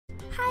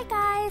Hi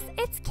guys,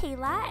 it's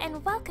Kayla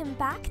and welcome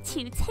back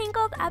to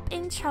Tangled Up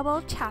in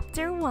Trouble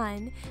Chapter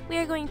 1. We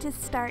are going to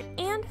start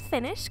and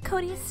finish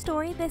Cody's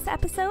story this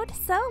episode,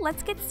 so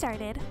let's get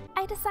started.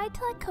 I decide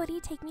to let Cody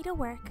take me to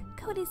work.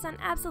 Cody's done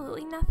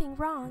absolutely nothing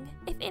wrong.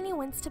 If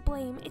anyone's to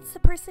blame, it's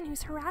the person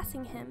who's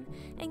harassing him,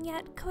 and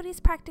yet Cody's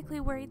practically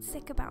worried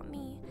sick about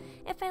me.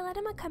 If I let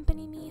him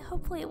accompany me,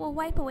 hopefully it will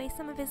wipe away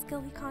some of his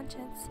guilty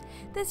conscience.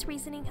 This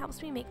reasoning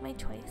helps me make my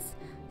choice.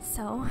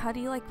 So, how do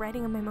you like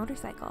riding on my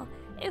motorcycle?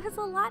 It was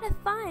a lot of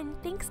fun,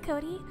 thanks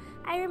Cody.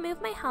 I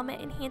remove my helmet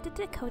and hand it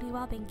to Cody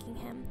while thanking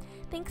him.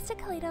 Thanks to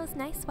Kaleido's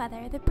nice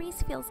weather, the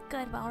breeze feels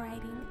good while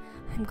riding.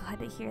 I'm glad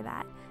to hear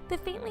that. The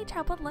faintly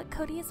troubled look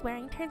Cody is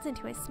wearing turns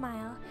into a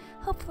smile.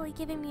 Hopefully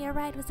giving me a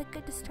ride was a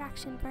good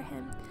distraction for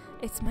him.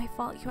 It's my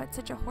fault you had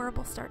such a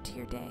horrible start to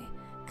your day.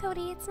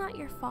 Cody, it's not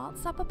your fault.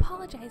 Stop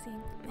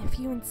apologizing. If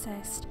you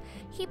insist.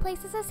 He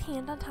places his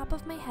hand on top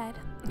of my head.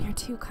 You're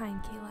too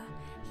kind, Kayla.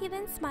 He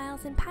then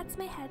smiles and pats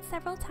my head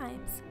several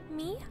times.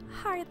 Me?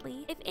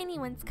 Hardly. If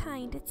anyone's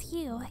kind, it's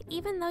you,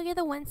 even though you're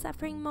the one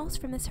suffering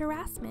most from this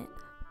harassment.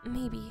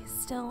 Maybe.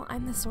 Still,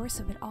 I'm the source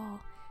of it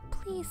all.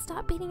 Please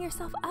stop beating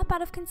yourself up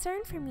out of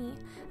concern for me.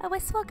 A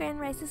wistful grin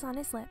rises on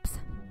his lips.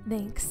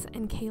 Thanks.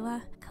 And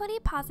Kayla? Cody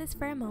pauses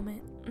for a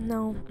moment.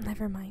 No,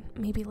 never mind.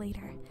 Maybe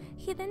later.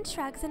 He then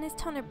shrugs and his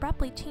tone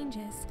abruptly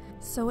changes.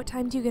 So what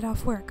time do you get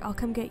off work? I'll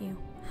come get you.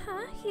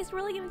 Huh? He's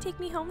really gonna take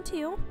me home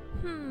too?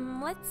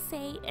 Let's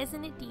say,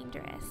 isn't it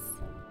dangerous?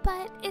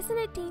 But isn't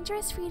it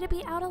dangerous for you to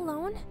be out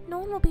alone? No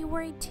one will be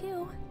worried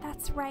too.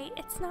 That's right,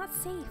 it's not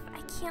safe.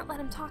 I can't let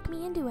him talk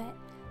me into it.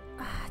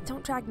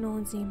 Don't drag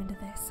Nolan's name into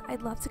this.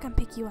 I'd love to come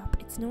pick you up.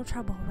 It's no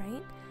trouble,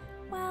 right?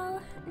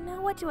 Well,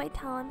 now what do I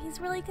tell him? He's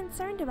really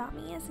concerned about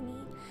me, isn't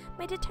he?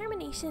 My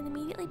determination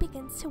immediately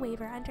begins to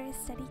waver under his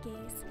steady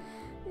gaze.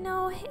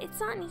 No, it's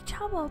not any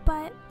trouble,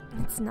 but...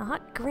 It's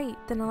not? Great,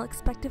 then I'll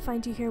expect to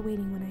find you here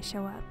waiting when I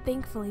show up.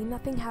 Thankfully,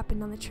 nothing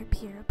happened on the trip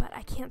here, but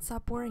I can't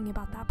stop worrying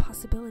about that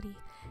possibility.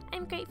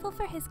 I'm grateful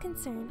for his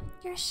concern.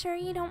 You're sure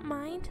you don't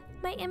mind?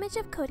 My image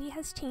of Cody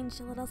has changed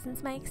a little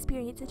since my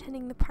experience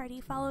attending the party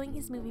following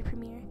his movie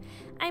premiere.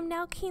 I'm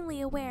now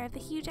keenly aware of the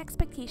huge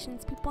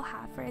expectations people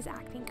have for his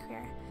acting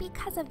career.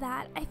 Because of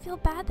that, I feel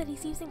bad that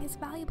he's using his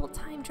valuable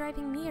time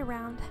driving me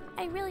around.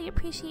 I really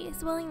appreciate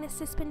his willingness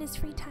to spend his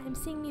free time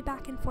seeing me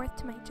back and forth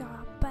to my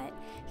job, but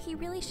he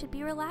really should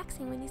be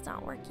relaxing when he's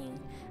not working.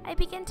 I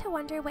begin to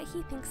wonder what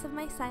he thinks of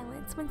my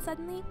silence when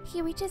suddenly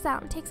he reaches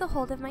out and takes a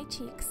hold of my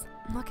cheeks.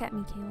 Look at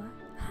me, Kayla.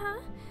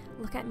 Huh?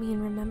 Look at me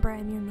and remember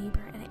I'm your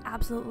neighbor and I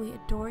absolutely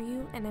adore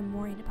you and I'm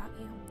worried about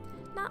you.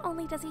 Not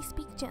only does he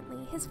speak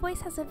gently, his voice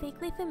has a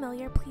vaguely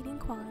familiar pleading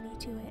quality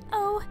to it.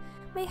 Oh,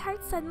 my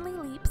heart suddenly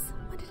leaps.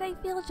 What did I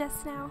feel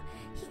just now?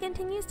 He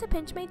continues to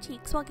pinch my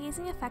cheeks while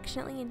gazing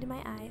affectionately into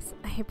my eyes.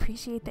 I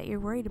appreciate that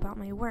you're worried about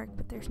my work,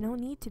 but there's no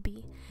need to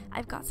be.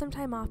 I've got some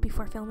time off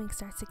before filming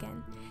starts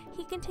again.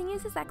 He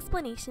continues his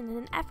explanation in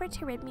an effort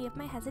to rid me of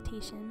my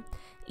hesitation.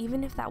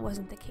 Even if that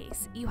wasn't the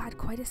case, you had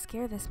quite a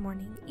scare this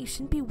morning. You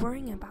shouldn't be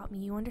worrying about me,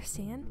 you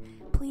understand?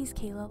 Please,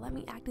 Kayla, let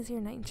me act as your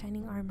knight in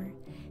shining armor.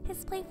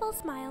 His playful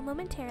smile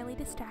momentarily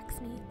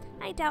distracts me.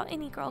 I doubt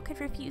any girl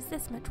could refuse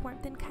this much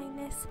warmth and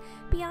kindness.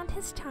 Beyond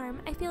his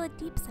charm, I feel a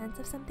deep sense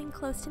of something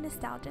close to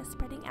nostalgia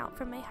spreading out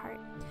from my heart.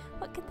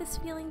 What could this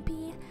feeling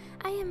be?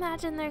 I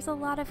imagine there's a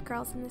lot of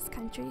girls in this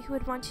country who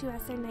would want you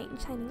as their knight in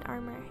shining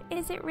armor.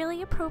 Is it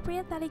really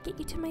appropriate that I get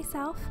you to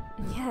myself?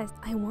 Yes,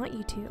 I want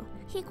you to.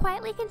 He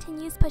quietly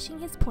continues pushing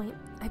his point.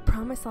 I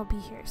promise I'll be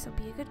here, so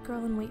be a good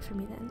girl and wait for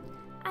me then.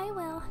 I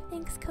will,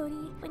 thanks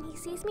Cody. When he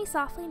sees me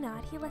softly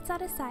nod, he lets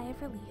out a sigh of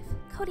relief.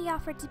 Cody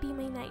offered to be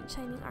my knight in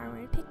shining armor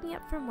and pick me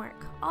up from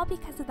work, all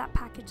because of that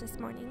package this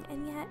morning,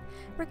 and yet,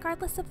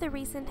 regardless of the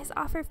reason, his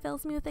offer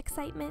fills me with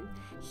excitement.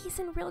 He's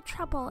in real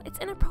trouble. It's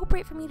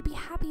inappropriate for me to be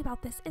happy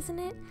about this, isn't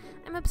it?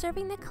 I'm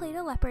observing the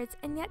Kaleido leopards,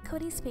 and yet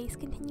Cody's face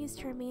continues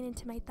to remain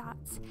into my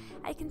thoughts.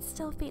 I can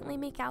still faintly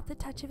make out the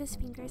touch of his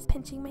fingers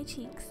pinching my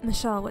cheeks.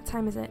 Michelle, what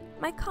time is it?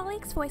 My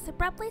colleague's voice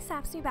abruptly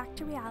snaps me back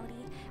to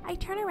reality. I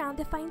turn around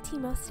to find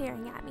Timo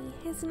staring at me.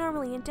 His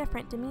normally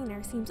indifferent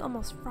demeanor seems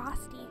almost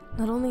frosty.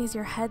 Not only is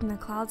your head in the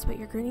clouds, but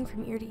you're grinning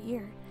from ear to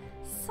ear.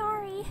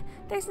 Sorry.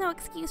 There's no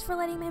excuse for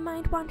letting my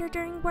mind wander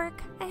during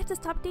work. I have to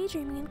stop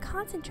daydreaming and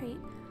concentrate.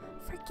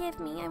 Forgive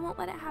me, I won't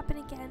let it happen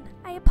again.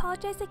 I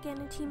apologize again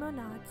and Timo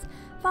nods.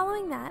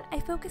 Following that, I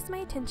focus my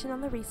attention on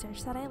the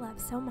research that I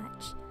love so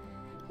much.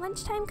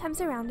 Lunchtime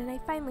comes around and I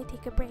finally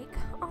take a break.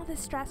 All the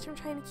stress from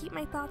trying to keep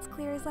my thoughts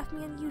clear has left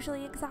me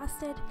unusually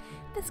exhausted.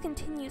 If this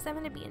continues, I'm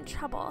going to be in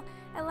trouble.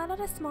 I let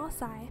out a small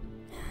sigh.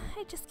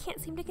 I just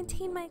can't seem to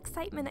contain my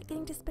excitement at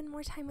getting to spend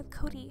more time with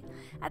Cody.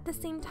 At the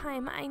same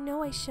time, I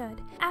know I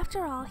should.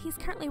 After all, he's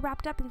currently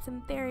wrapped up in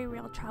some very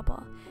real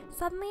trouble.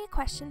 Suddenly a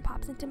question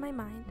pops into my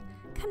mind.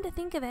 Come to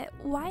think of it,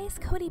 why is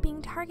Cody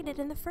being targeted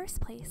in the first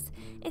place?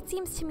 It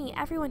seems to me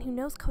everyone who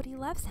knows Cody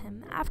loves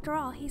him. After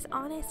all, he's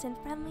honest and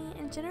friendly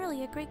and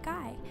generally a great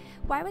guy.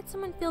 Why would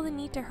someone feel the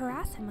need to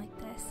harass him like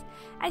this?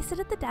 I sit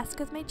at the desk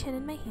with my chin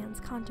in my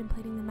hands,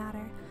 contemplating the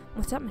matter.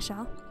 What's up,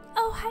 Michelle?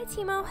 Oh, hi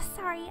Timo.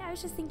 Sorry, I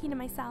was just thinking to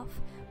myself.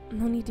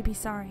 No need to be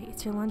sorry,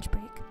 it's your lunch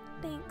break.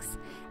 Thanks.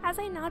 As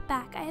I nod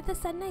back, I have the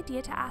sudden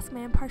idea to ask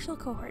my impartial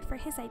cohort for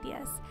his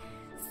ideas.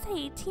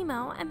 Say,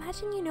 Timo,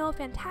 imagine you know a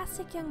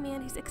fantastic young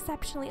man who's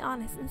exceptionally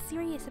honest and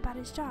serious about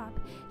his job.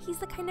 He's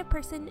the kind of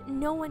person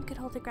no one could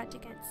hold a grudge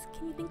against.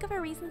 Can you think of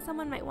a reason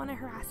someone might want to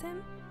harass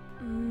him?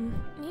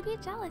 Maybe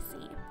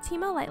jealousy.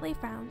 Timo lightly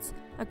frowns.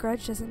 A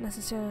grudge doesn't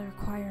necessarily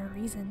require a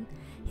reason.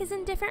 His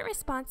indifferent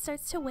response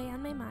starts to weigh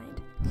on my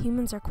mind.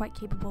 Humans are quite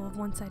capable of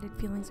one-sided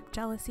feelings of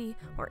jealousy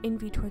or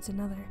envy towards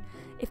another.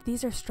 If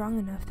these are strong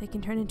enough, they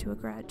can turn into a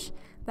grudge.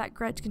 That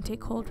grudge can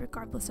take hold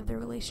regardless of their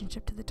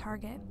relationship to the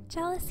target.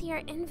 Jealousy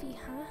or envy,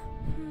 huh?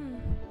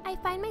 I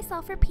find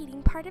myself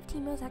repeating part of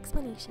Timo's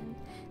explanation.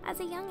 As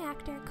a young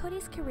actor,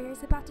 Cody's career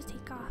is about to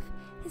take off.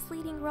 His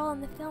leading role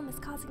in the film is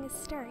causing a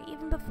stir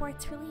even before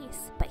its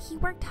release, but he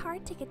worked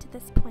hard to get to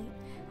this point.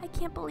 I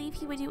can't believe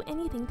he would do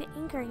anything to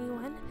anger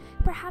anyone.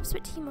 Perhaps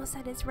what Timo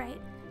said is right.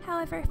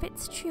 However, if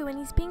it's true and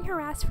he's being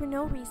harassed for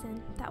no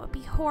reason, that would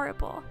be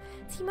horrible.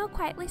 Timo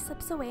quietly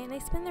slips away and I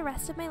spend the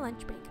rest of my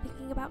lunch break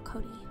thinking about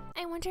Cody.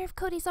 I wonder if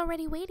Cody's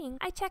already waiting.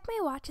 I check my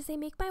watch as I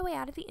make my way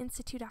out of the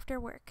institute after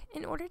work.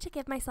 In order to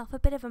give myself a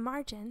bit of a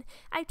margin,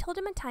 I've told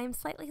him a time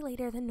slightly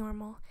later than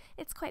normal.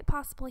 It's quite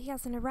possible he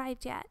hasn't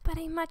arrived yet, but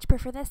I much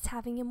prefer this to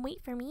having him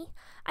wait for me.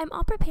 I'm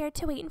all prepared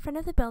to wait in front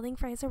of the building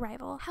for his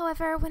arrival.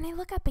 However, when I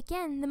look up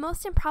again, the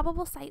most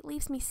improbable sight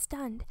leaves me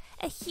stunned.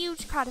 A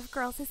huge crowd of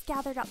girls is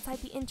gathered outside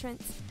the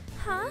entrance.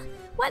 Huh?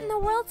 What in the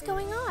world's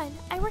going on?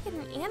 I work at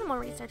an animal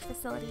research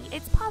facility.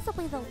 It's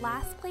possibly the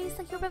last place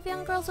a group of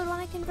young girls would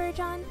want to converge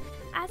on.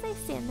 As I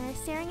stand there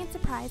staring in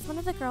surprise, one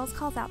of the girls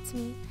calls out to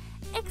me.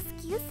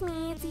 Excuse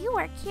me, do you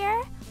work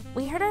here?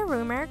 We heard a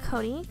rumor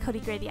Cody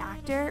Gray the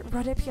actor,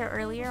 rode up here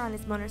earlier on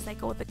his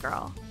motorcycle with a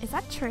girl. Is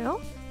that true?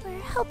 We're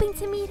hoping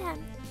to meet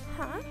him.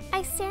 Huh?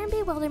 I stare in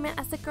bewilderment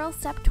as the girls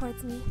step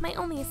towards me. My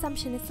only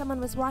assumption is someone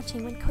was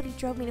watching when Cody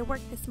drove me to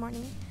work this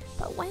morning.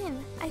 But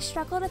when? I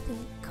struggle to think.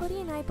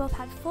 Cody and I both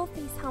had full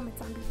face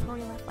helmets on before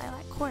we left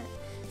Lilac Court,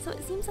 so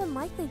it seems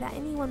unlikely that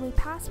anyone we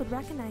passed would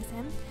recognize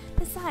him.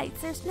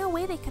 Besides, there's no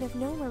way they could have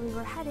known where we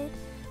were headed.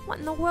 What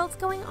in the world's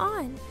going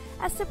on?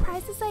 As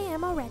surprised as I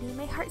am already,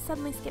 my heart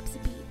suddenly skips a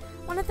beat.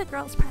 One of the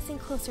girls pressing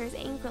closer is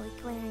angrily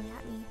glaring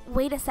at me.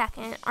 Wait a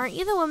second, aren't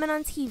you the woman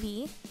on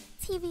TV?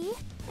 TV?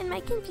 In my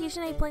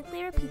confusion, I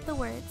blankly repeat the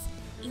words.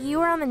 You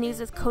were on the news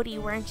with Cody,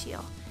 weren't you?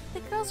 The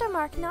girl's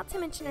remark, not to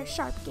mention her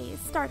sharp gaze,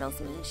 startles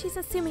me. She's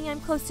assuming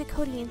I'm close to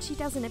Cody and she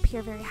doesn't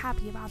appear very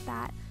happy about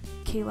that.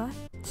 Kayla?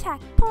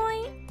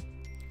 Checkpoint!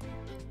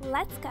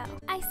 Let's go.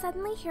 I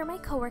suddenly hear my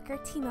coworker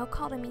Timo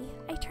call to me.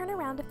 I turn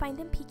around to find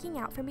him peeking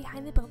out from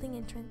behind the building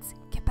entrance.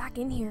 Get back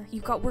in here.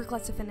 You've got work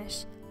left to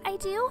finish. I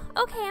do?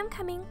 Okay, I'm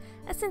coming.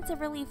 A sense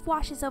of relief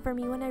washes over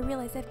me when I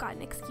realize I've got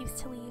an excuse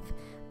to leave.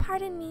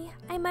 Pardon me,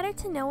 I muttered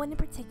to no one in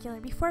particular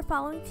before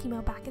following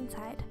Timo back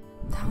inside.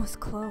 That was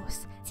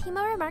close.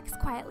 Timo remarks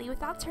quietly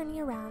without turning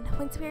around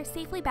once we are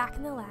safely back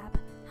in the lab.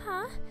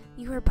 Huh?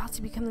 You were about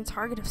to become the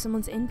target of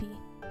someone's envy.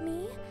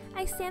 Me?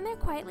 I stand there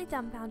quietly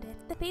dumbfounded.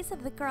 The face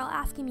of the girl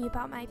asking me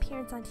about my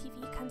appearance on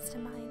TV comes to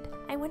mind.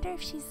 I wonder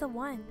if she's the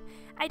one.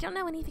 I don't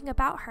know anything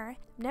about her.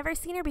 I've never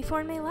seen her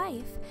before in my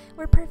life.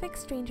 We're perfect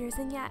strangers,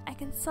 and yet I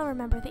can still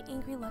remember the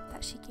angry look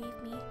that she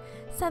gave me.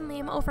 Suddenly,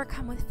 I'm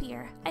overcome with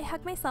fear. I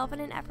hug myself in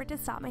an effort to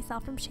stop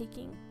myself from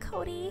shaking.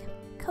 Cody?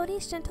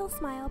 Cody's gentle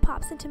smile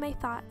pops into my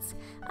thoughts.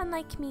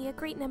 Unlike me, a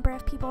great number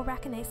of people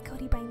recognize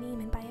Cody by name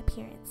and by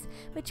appearance,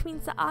 which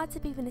means the odds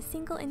of even a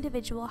single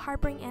individual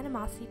harboring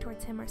animosity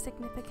towards him are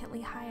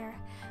significantly higher.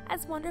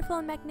 As wonderful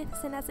and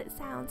magnificent as it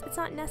sounds, it's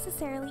not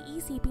necessarily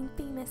easy being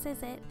famous,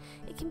 is it?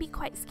 It can be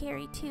quite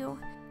scary, too.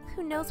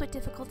 Who knows what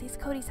difficulties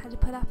Cody's had to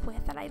put up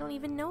with that I don't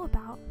even know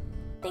about.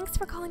 Thanks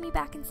for calling me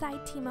back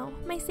inside,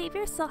 Timo. My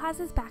savior still has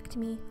his back to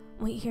me.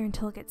 Wait here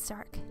until it gets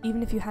dark.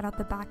 Even if you head out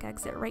the back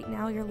exit right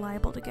now, you're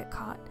liable to get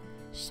caught.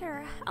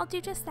 Sure, I'll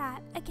do just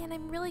that. Again,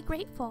 I'm really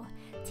grateful.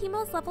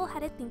 Timo's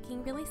level-headed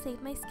thinking really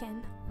saved my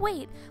skin.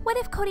 Wait, what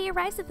if Cody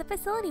arrives at the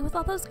facility with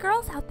all those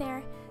girls out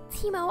there?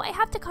 Timo, I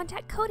have to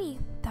contact Cody.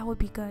 That would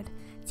be good.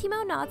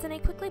 Timo nods and I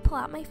quickly pull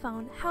out my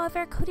phone.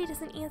 However, Cody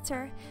doesn't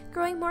answer.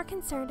 Growing more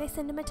concerned, I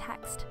send him a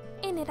text.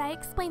 In it, I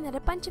explain that a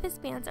bunch of his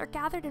fans are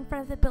gathered in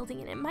front of the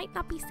building and it might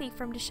not be safe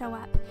for him to show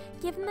up.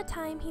 Given the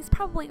time, he's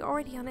probably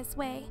already on his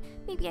way.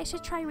 Maybe I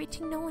should try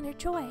reaching Nolan or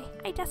Joy.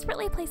 I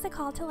desperately place a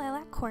call to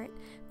Lilac Court.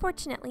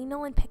 Fortunately,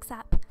 Nolan picks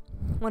up.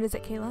 What is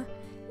it, Kayla?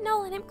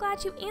 Nolan, I'm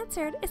glad you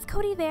answered. Is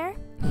Cody there?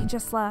 He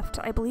just left.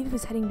 I believe he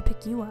was heading to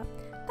pick you up.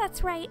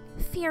 That's right.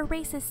 Fear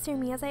races through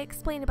me as I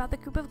explain about the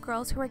group of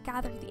girls who were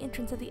gathered at the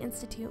entrance of the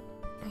institute.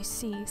 I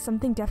see.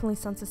 Something definitely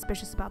sounds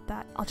suspicious about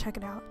that. I'll check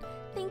it out.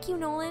 Thank you,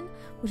 Nolan.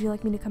 Would you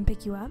like me to come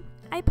pick you up?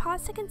 I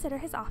pause to consider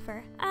his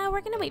offer.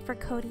 We're gonna wait for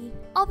Cody.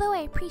 Although I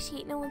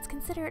appreciate Nolan's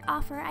considerate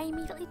offer, I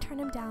immediately turn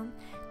him down.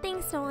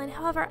 Thanks, Nolan.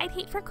 However, I'd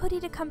hate for Cody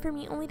to come for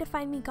me only to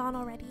find me gone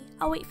already.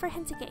 I'll wait for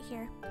him to get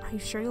here. Are you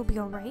sure you'll be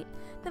alright?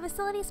 The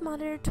facility's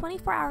monitored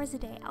 24 hours a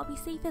day. I'll be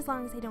safe as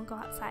long as I don't go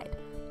outside.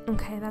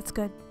 Okay, that's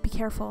good. Be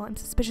careful. I'm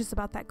suspicious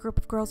about that group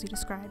of girls you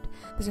described.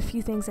 There's a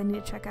few things I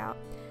need to check out.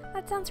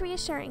 That sounds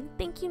reassuring.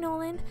 Thank you,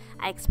 Nolan.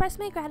 I expressed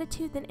my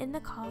gratitude then in the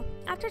call.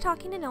 After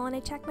talking to Nolan, I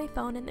checked my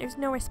phone and there's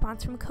no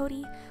response from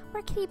Cody.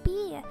 Where could he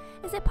be?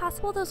 Is it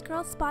possible those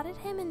girls spotted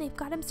him and they've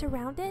got him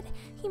surrounded?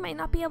 He might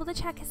not be able to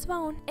check his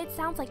phone. It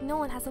sounds like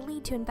Nolan has a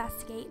lead to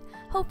investigate.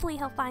 Hopefully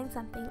he'll find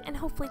something, and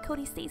hopefully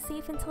Cody stays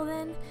safe until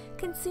then.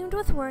 Consumed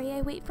with worry,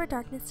 I wait for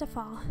darkness to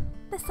fall.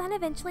 The sun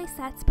eventually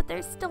sets, but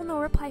there's still no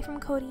reply from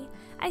Cody.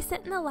 I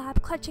sit in the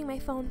lab, clutching my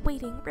phone,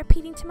 waiting,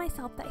 repeating to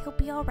myself that he'll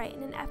be alright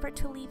in an effort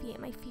to alleviate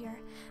my fear.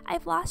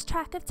 I've lost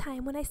track of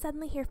time when I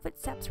suddenly hear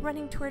footsteps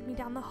running toward me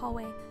down the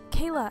hallway.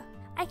 Kayla!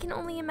 I can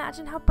only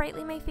imagine how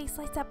brightly my face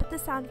lights up at the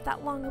sound of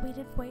that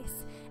long-awaited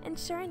voice. And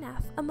sure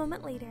enough, a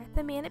moment later,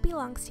 the man it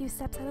belongs to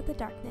steps out of the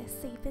darkness,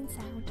 safe and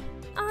sound.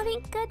 Aw,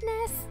 thank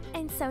goodness!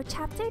 And so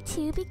Chapter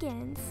 2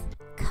 begins.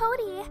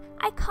 Cody!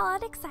 I call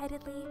out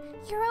excitedly.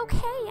 You're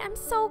okay, I'm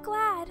so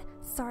glad.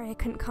 Sorry I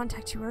couldn't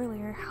contact you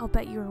earlier. I'll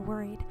bet you were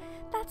worried.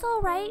 That's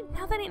alright,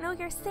 now that I know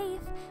you're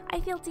safe.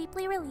 I feel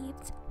deeply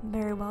relieved.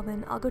 Very well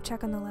then, I'll go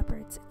check on the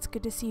leopards. It's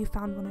good to see you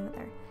found one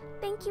another.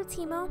 Thank you,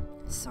 Timo.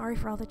 Sorry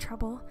for all the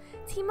trouble.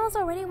 Timo's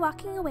already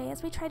walking away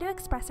as we try to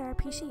express our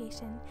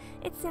appreciation.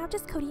 It's now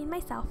just Cody and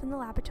myself in the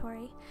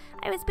laboratory.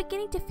 I was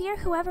beginning to fear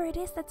whoever it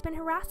is that's been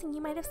harassing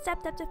you might have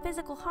stepped up to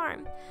physical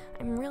harm.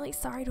 I'm really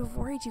sorry to have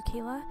worried you,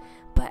 Kayla,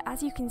 but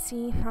as you can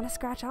see, not a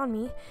scratch on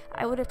me.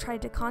 I would have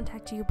tried to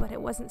contact you, but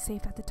it wasn't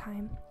safe at the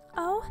time.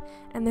 Oh?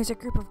 And there's a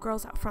group of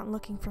girls out front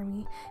looking for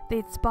me.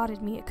 They'd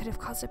spotted me. It could have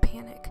caused a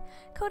panic.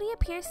 Cody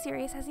appears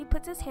serious as he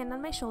puts his hand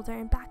on my shoulder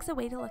and backs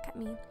away to look at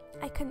me.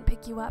 I couldn't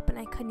pick you up and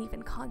I couldn't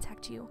even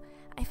contact you.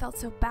 I felt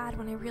so bad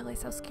when I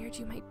realized how scared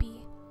you might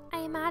be. I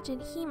imagine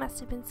he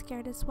must have been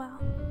scared as well.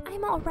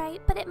 I'm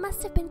alright, but it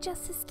must have been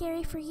just as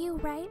scary for you,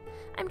 right?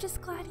 I'm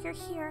just glad you're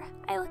here.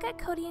 I look at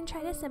Cody and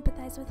try to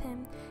sympathize with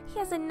him. He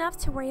has enough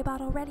to worry about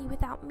already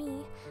without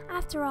me.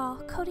 After all,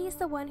 Cody is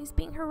the one who's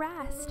being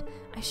harassed.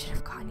 I should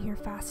have gotten here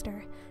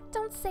faster.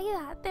 Don't say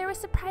that. There was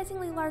a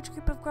surprisingly large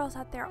group of girls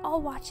out there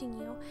all watching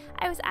you.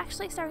 I was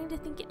actually starting to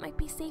think it might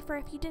be safer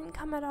if you didn't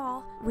come at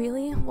all.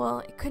 Really? Well,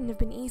 it couldn't have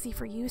been easy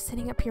for you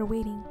sitting up here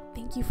waiting.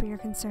 Thank you for your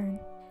concern.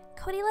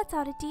 Cody lets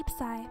out a deep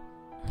sigh.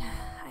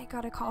 I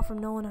got a call from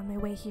Nolan on my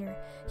way here.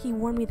 He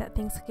warned me that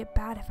things could get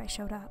bad if I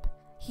showed up.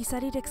 He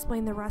said he'd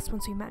explain the rest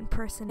once we met in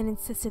person and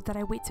insisted that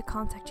I wait to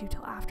contact you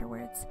till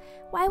afterwards.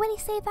 Why would he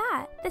say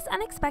that? This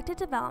unexpected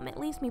development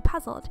leaves me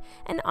puzzled.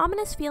 An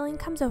ominous feeling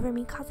comes over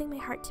me, causing my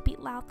heart to beat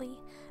loudly.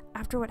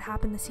 After what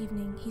happened this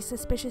evening, he's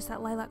suspicious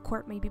that Lilac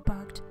Court may be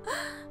bugged.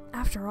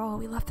 After all,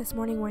 we left this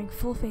morning wearing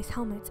full-face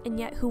helmets, and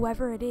yet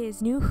whoever it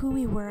is knew who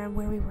we were and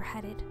where we were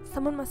headed.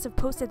 Someone must have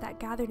posted that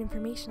gathered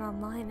information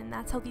online, and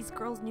that's how these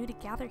girls knew to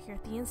gather here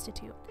at the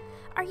Institute.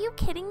 Are you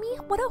kidding me?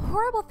 What a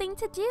horrible thing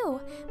to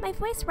do! My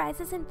voice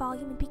rises in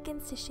volume and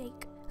begins to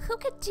shake. Who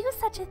could do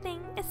such a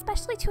thing,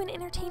 especially to an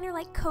entertainer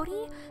like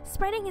Cody?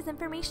 Spreading his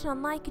information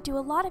online could do a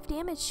lot of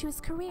damage to his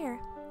career.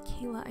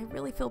 Kayla, I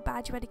really feel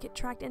bad you had to get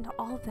dragged into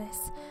all of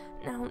this.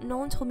 Now,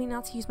 Nolan told me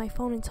not to use my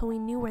phone until we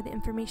knew where the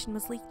information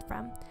was leaked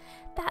from.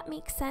 That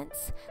makes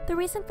sense. The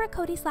reason for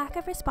Cody's lack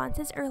of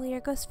responses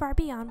earlier goes far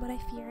beyond what I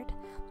feared.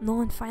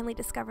 Nolan finally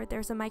discovered there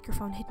was a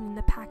microphone hidden in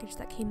the package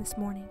that came this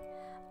morning.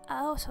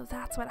 Oh, so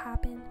that's what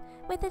happened.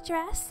 With the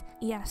dress?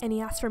 Yes, and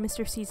he asked for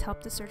Mr. C's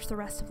help to search the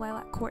rest of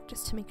Lilac Court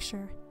just to make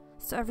sure.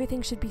 So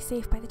everything should be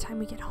safe by the time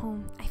we get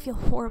home. I feel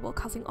horrible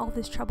causing all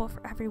this trouble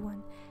for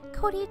everyone.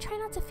 Cody, try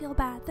not to feel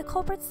bad. The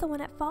culprit's the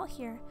one at fault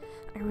here.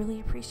 I really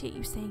appreciate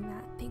you saying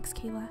that. Thanks,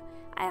 Kayla.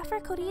 I offer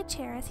Cody a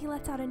chair as he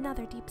lets out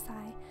another deep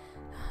sigh.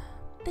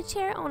 The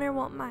chair owner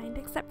won't mind,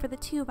 except for the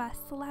two of us.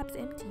 The lab's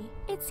empty.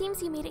 It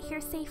seems you made it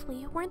here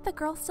safely. Weren't the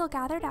girls still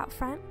gathered out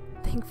front?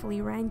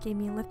 Thankfully, Ryan gave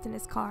me a lift in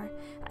his car.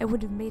 I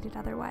wouldn't have made it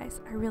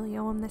otherwise. I really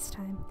owe him this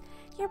time.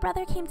 Your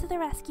brother came to the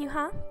rescue,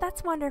 huh?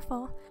 That's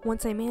wonderful.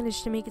 Once I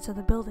managed to make it to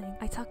the building,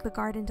 I talked the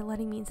guard into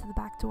letting me into the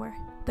back door.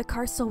 The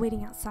car's still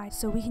waiting outside,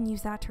 so we can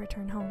use that to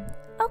return home.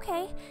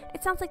 Okay,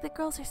 it sounds like the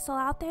girls are still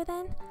out there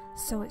then?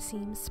 So it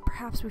seems.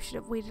 Perhaps we should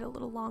have waited a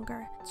little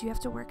longer. Do you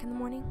have to work in the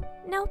morning?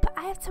 Nope,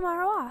 I have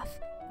tomorrow off.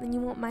 Then you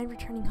won't mind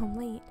returning home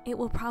late. It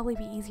will probably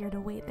be easier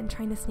to wait than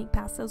trying to sneak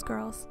past those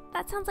girls.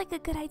 That sounds like a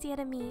good idea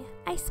to me.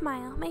 I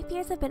smile. My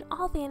fears have been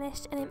all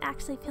vanished and I'm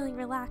actually feeling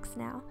relaxed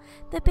now.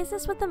 The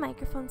business with the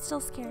microphone still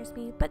scares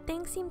me, but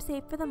things seem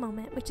safe for the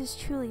moment, which is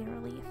truly a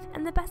relief.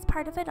 And the best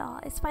part of it all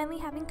is finally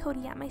having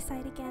Cody at my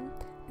side again.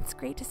 It's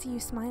great to see you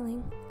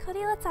smiling.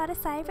 Cody lets out a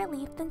sigh of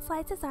relief, then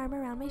slides his arm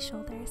around my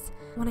shoulders.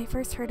 When I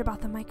first heard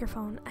about the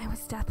microphone, I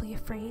was deathly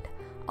afraid.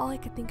 All I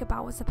could think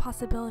about was the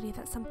possibility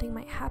that something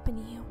might happen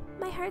to you.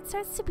 My heart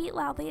starts to beat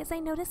loudly as I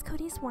notice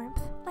Cody's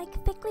warmth.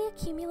 Like thickly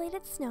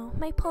accumulated snow,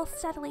 my pulse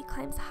steadily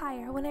climbs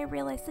higher when I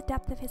realize the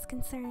depth of his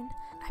concern.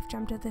 I've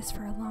dreamt of this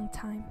for a long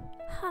time.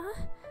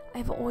 Huh?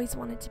 I've always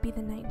wanted to be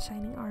the knight in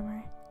shining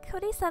armor.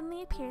 Cody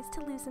suddenly appears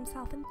to lose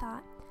himself in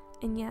thought.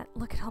 And yet,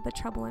 look at all the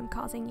trouble I'm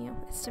causing you.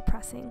 It's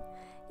depressing.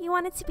 You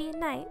wanted to be a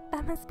knight?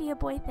 That must be a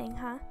boy thing,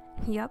 huh?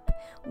 Yup.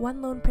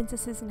 One lone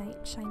princess's knight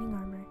in shining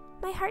armor.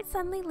 My heart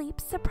suddenly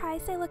leaps.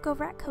 Surprised, I look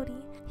over at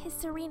Cody. His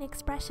serene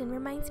expression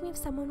reminds me of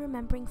someone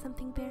remembering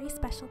something very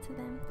special to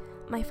them.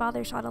 My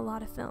father shot a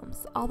lot of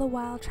films, all the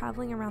while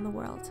traveling around the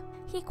world.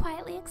 He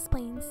quietly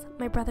explains.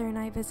 My brother and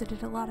I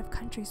visited a lot of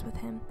countries with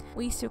him.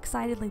 We used to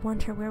excitedly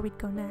wonder where we'd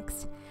go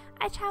next.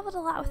 I traveled a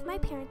lot with my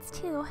parents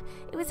too.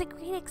 It was a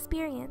great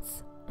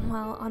experience.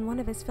 Well, on one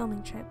of his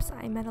filming trips,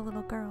 I met a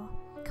little girl.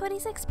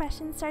 Cody's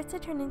expression starts to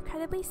turn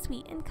incredibly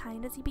sweet and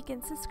kind as he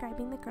begins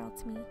describing the girl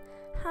to me.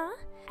 Huh?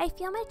 I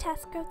feel my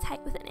chest grow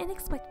tight with an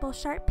inexplicable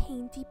sharp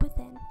pain deep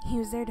within. He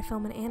was there to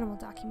film an animal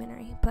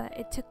documentary, but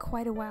it took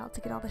quite a while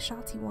to get all the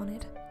shots he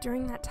wanted.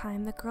 During that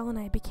time, the girl and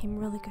I became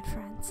really good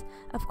friends.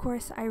 Of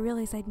course, I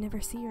realized I'd never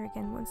see her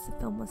again once the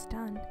film was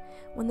done.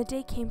 When the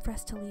day came for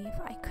us to leave,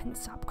 I couldn't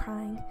stop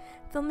crying.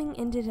 Filming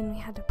ended and we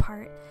had to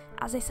part.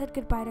 As I said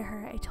goodbye to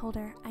her, I told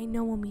her, I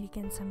know we'll meet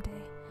again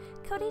someday.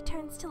 Cody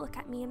turns to look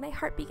at me and my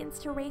heart begins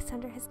to race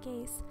under his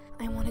gaze.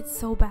 I wanted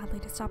so badly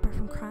to stop her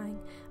from crying,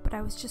 but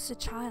I was just a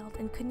child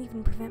and couldn't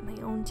even prevent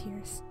my own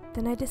tears.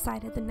 Then I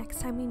decided the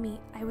next time we meet,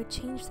 I would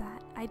change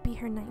that. I'd be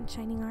her knight in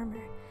shining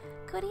armor.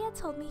 Cody had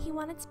told me he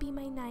wanted to be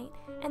my knight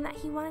and that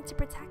he wanted to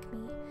protect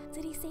me.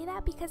 Did he say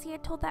that because he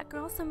had told that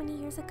girl so many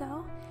years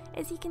ago?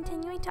 Is he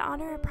continuing to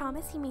honor a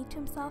promise he made to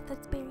himself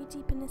that's buried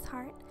deep in his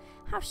heart?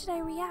 How should I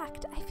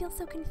react? I feel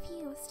so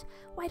confused.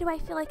 Why do I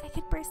feel like I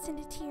could burst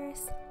into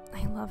tears?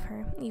 I love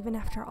her, even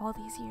after all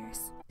these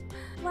years.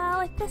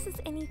 Well, if this is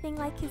anything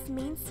like his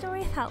main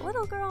story, that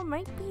little girl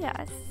might be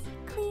us.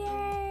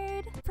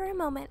 Cleared! For a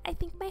moment, I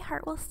think my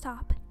heart will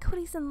stop.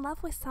 Cody's in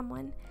love with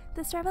someone.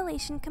 This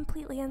revelation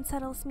completely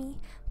unsettles me.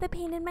 The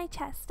pain in my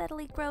chest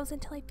steadily grows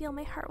until I feel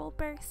my heart will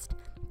burst.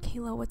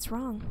 Kayla, what's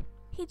wrong?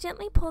 He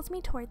gently pulls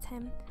me towards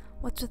him.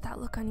 What's with that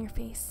look on your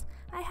face?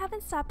 I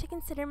haven't stopped to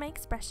consider my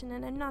expression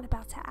and I'm not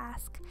about to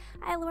ask.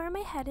 I lower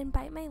my head and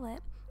bite my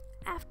lip.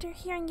 After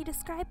hearing you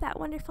describe that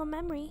wonderful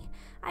memory,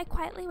 I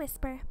quietly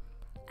whisper,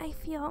 I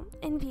feel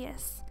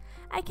envious.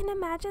 I can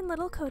imagine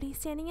little Cody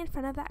standing in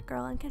front of that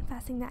girl and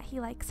confessing that he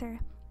likes her.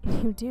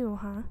 You do,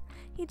 huh?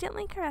 He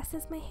gently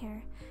caresses my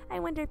hair. I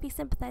wonder if he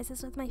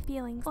sympathizes with my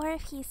feelings, or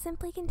if he's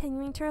simply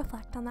continuing to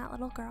reflect on that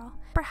little girl.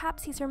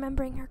 Perhaps he's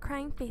remembering her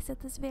crying face at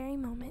this very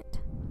moment.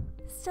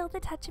 Still, the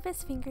touch of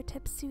his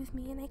fingertips soothes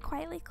me, and I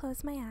quietly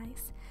close my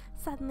eyes.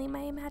 Suddenly,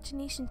 my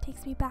imagination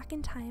takes me back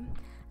in time.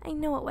 I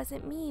know it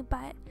wasn't me,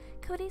 but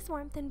Cody's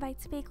warmth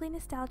invites vaguely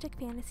nostalgic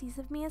fantasies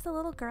of me as a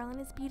little girl and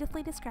his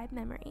beautifully described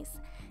memories.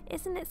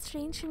 Isn't it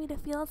strange for me to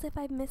feel as if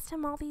I've missed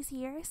him all these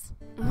years?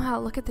 Wow,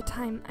 look at the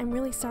time. I'm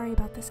really sorry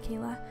about this,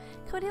 Kayla.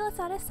 Cody lets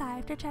out a sigh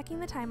after checking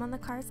the time on the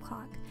car's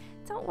clock.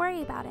 Don't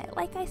worry about it.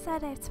 Like I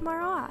said, I have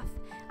tomorrow off.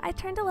 I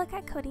turn to look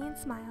at Cody and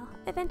smile.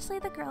 Eventually,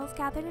 the girls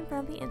gathered in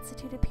front of the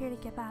institute appear to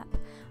give up.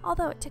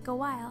 Although it took a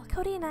while,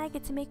 Cody and I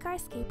get to make our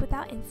escape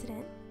without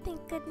incident.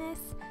 Thank goodness.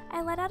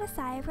 I let out a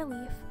sigh of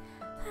relief.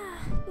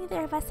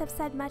 Neither of us have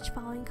said much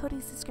following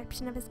Cody's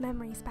description of his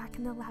memories back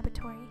in the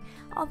laboratory.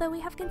 Although we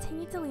have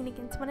continued to lean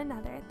against one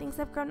another, things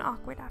have grown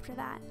awkward after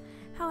that.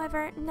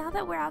 However, now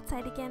that we're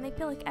outside again, I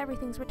feel like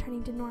everything's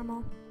returning to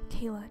normal.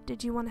 Kayla,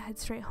 did you want to head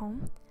straight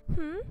home?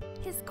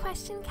 His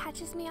question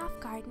catches me off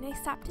guard and I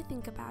stop to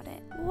think about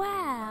it.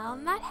 Well,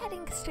 not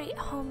heading straight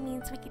home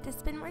means we get to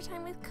spend more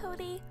time with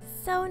Cody,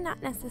 so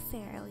not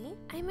necessarily.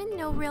 I'm in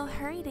no real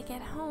hurry to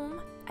get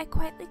home. I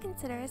quietly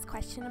consider his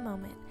question a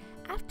moment.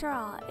 After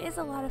all, it is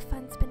a lot of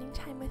fun spending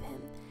time with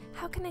him.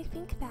 How can I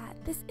think that?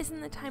 This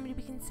isn't the time to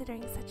be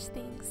considering such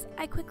things.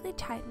 I quickly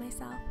chide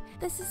myself.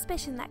 The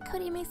suspicion that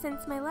Cody may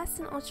sense my less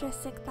than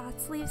altruistic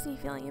thoughts leaves me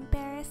feeling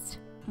embarrassed.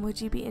 Would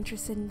you be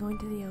interested in going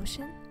to the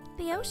ocean?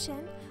 The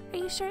ocean? Are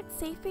you sure it's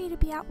safe for you to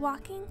be out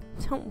walking?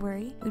 Don't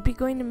worry, we'd be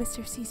going to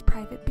Mr. C's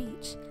private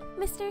beach.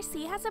 Mr.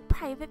 C has a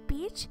private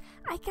beach?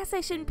 I guess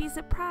I shouldn't be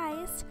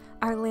surprised.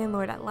 Our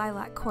landlord at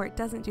Lilac Court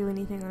doesn't do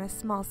anything on a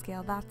small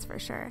scale, that's for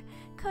sure.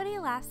 Cody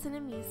laughs in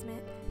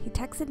amusement. He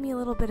texted me a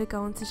little bit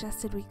ago and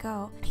suggested we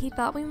go. He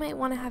thought we might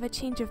want to have a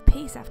change of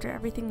pace after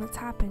everything that's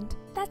happened.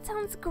 That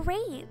sounds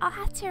great. I'll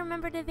have to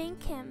remember to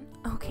thank him.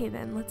 Okay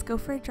then, let's go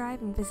for a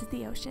drive and visit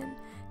the ocean.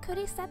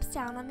 Cody steps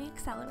down on the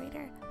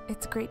accelerator.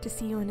 It's great to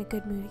see you in a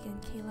good mood again,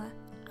 Kayla.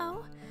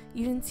 Oh?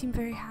 You didn't seem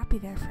very happy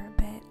there for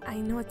a bit. I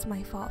know it's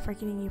my fault for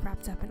getting you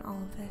wrapped up in all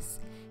of this.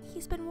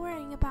 He's been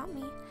worrying about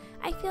me.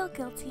 I feel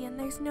guilty and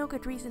there's no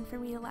good reason for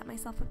me to let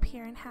myself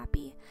appear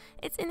unhappy.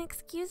 It's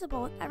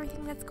inexcusable with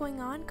everything that's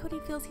going on. Cody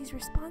feels he's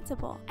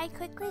responsible. I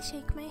quickly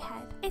shake my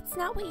head. It's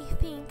not what you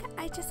think.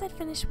 I just had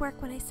finished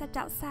work when I stepped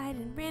outside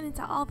and ran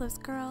into all those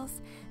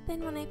girls.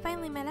 Then when I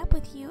finally met up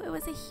with you, it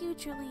was a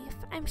huge relief.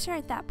 I'm sure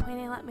at that point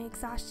I let my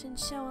exhaustion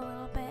show a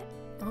little bit.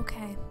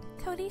 Okay.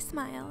 Cody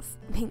smiles.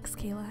 Thanks,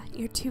 Kayla.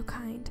 You're too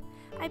kind.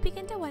 I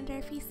begin to wonder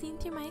if he's seen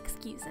through my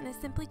excuse and is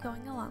simply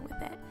going along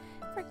with it.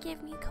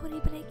 Forgive me, Cody,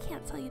 but I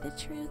can't tell you the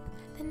truth.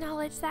 The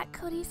knowledge that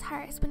Cody's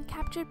heart has been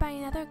captured by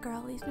another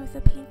girl leaves me with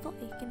a painful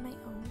ache in my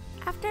own.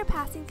 After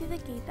passing through the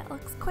gate that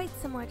looks quite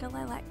similar to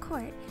Lilac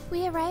Court,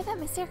 we arrive at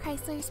Mr.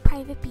 Chrysler's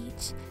private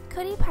beach.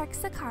 Cody parks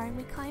the car and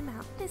we climb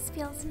out. This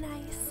feels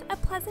nice. A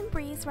pleasant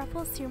breeze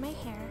ruffles through my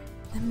hair.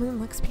 The moon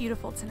looks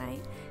beautiful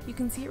tonight. You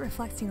can see it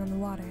reflecting on the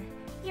water.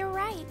 You're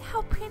right,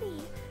 how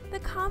pretty! The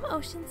calm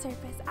ocean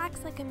surface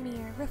acts like a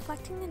mirror,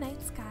 reflecting the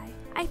night sky.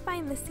 I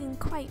find the scene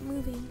quite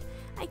moving.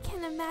 I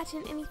can't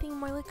imagine anything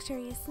more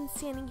luxurious than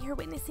standing here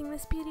witnessing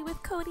this beauty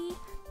with Cody.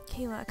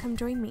 Kayla, come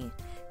join me.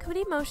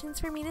 Cody motions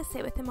for me to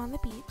sit with him on the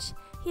beach.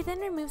 He then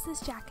removes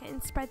his jacket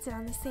and spreads it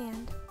on the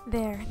sand.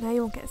 There, now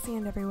you won't get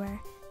sand everywhere.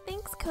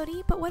 Thanks,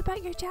 Cody, but what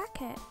about your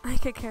jacket? I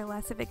could care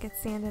less if it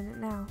gets sand in it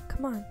now.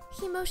 Come on.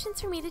 He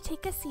motions for me to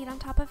take a seat on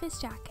top of his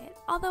jacket.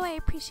 Although I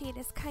appreciate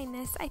his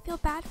kindness, I feel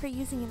bad for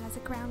using it as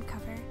a ground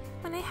cover.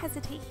 When I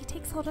hesitate, he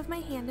takes hold of my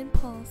hand and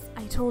pulls.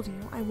 I told you,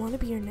 I want to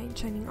be your knight in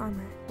shining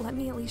armor. Let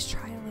me at least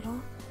try a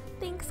little.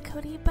 Thanks,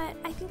 Cody, but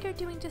I think you're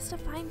doing just a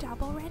fine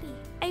job already.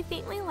 I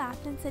faintly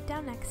laughed and sit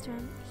down next to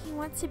him. He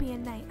wants to be a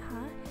knight,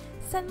 huh?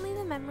 Suddenly,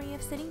 the memory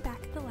of sitting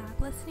back at the lab,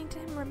 listening to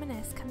him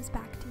reminisce, comes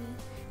back to me.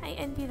 I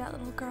envy that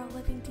little girl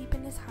living deep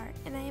in his heart,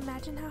 and I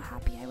imagine how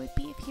happy I would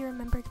be if he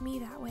remembered me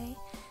that way.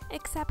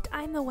 Except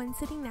I'm the one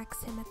sitting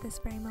next to him at this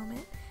very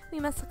moment. We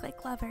must look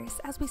like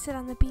lovers as we sit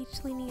on the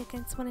beach leaning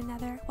against one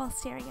another while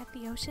staring at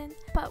the ocean.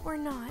 But we're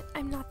not.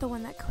 I'm not the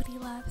one that Cody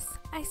loves.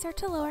 I start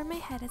to lower my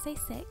head as I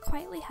sit,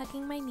 quietly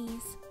hugging my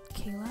knees.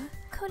 Kayla?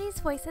 Cody's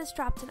voice has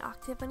dropped an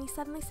octave when he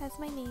suddenly says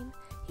my name.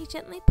 He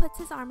gently puts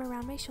his arm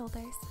around my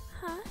shoulders.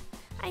 Huh?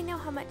 I know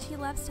how much he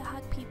loves to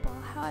hug people.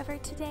 However,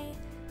 today,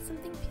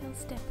 something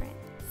feels different.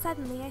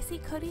 Suddenly, I see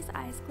Cody's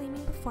eyes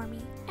gleaming before me,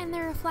 and the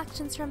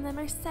reflections from them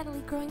are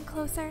steadily growing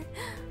closer.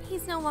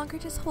 He's no longer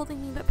just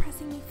holding me, but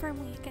pressing me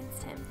firmly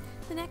against him.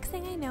 The next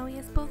thing I know, he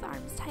has both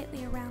arms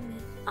tightly around me.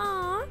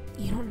 Aww!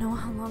 You don't know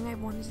how long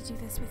I've wanted to do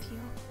this with you.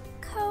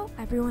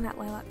 Everyone at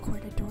Lilac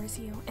Court adores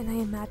you, and I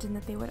imagine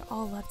that they would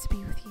all love to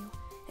be with you.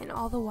 And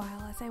all the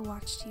while, as I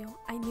watched you,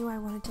 I knew I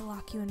wanted to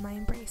lock you in my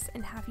embrace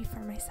and have you for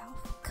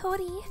myself.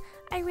 Cody!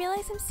 I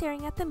realize I'm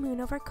staring at the moon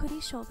over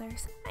Cody's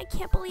shoulders. I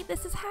can't believe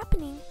this is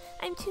happening.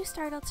 I'm too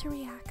startled to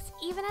react,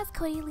 even as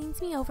Cody leans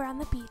me over on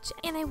the beach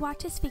and I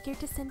watch his figure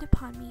descend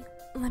upon me.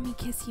 Let me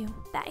kiss you.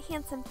 That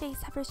handsome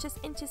face hovers just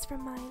inches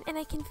from mine, and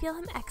I can feel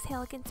him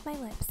exhale against my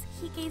lips.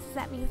 He gazes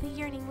at me with a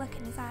yearning look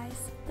in his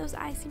eyes. Those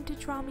eyes seem to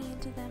draw me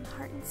into them,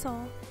 heart and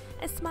soul.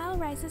 A smile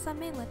rises on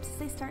my lips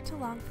as I start to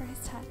long for his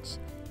touch.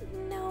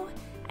 No,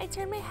 I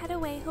turn my head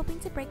away, hoping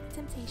to break the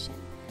temptation.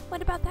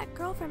 What about that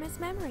girl from his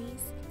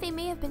memories? They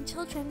may have been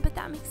children, but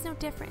that makes no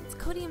difference.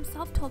 Cody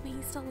himself told me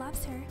he still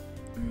loves her.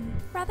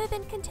 Rather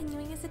than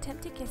continuing his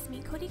attempt to kiss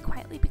me, Cody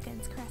quietly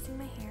begins caressing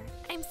my hair.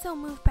 I'm so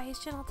moved by his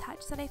gentle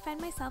touch that I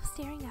find myself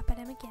staring up at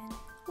him again.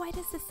 Why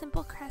does this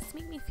simple caress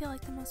make me feel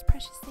like the most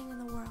precious thing in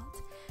the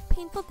world?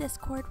 Painful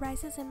discord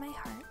rises in my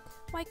heart.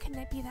 Why couldn't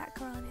I be that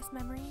girl in his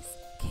memories?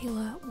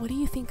 Kayla, what do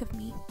you think of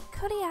me?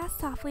 Cody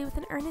asks softly with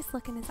an earnest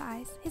look in his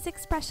eyes. His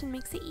expression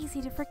makes it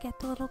easy to forget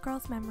the little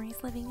girl's memories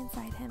living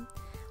inside him.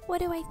 What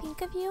do I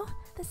think of you?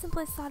 The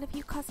simplest thought of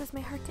you causes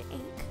my heart to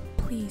ache.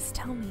 Please,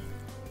 tell me.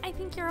 I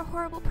think you're a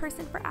horrible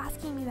person for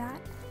asking me that.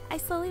 I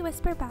slowly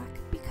whisper back,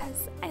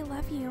 because I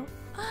love you.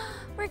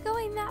 We're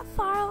going that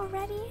far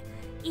already?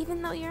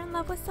 Even though you're in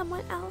love with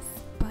someone else?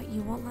 But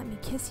you won't let me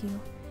kiss you.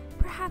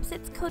 Perhaps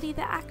it's Cody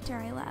the actor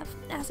I love,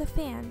 as a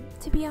fan.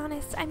 To be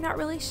honest, I'm not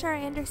really sure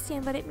I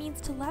understand what it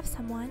means to love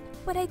someone.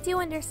 What I do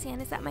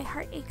understand is that my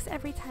heart aches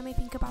every time I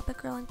think about the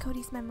girl in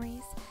Cody's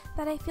memories,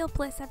 that I feel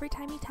bliss every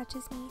time he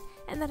touches me,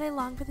 and that I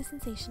long for the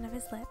sensation of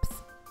his lips.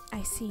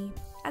 I see.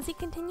 As he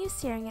continues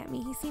staring at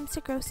me, he seems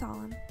to grow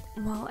solemn.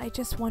 Well, I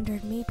just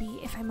wondered maybe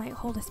if I might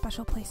hold a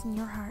special place in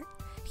your heart.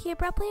 He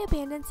abruptly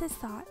abandons his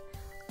thought.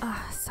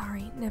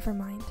 Sorry, never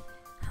mind.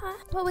 Huh?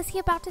 What was he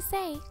about to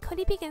say?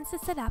 Cody begins to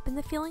sit up and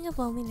the feeling of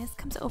loneliness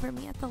comes over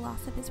me at the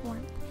loss of his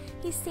warmth.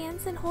 He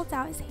stands and holds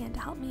out his hand to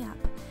help me up.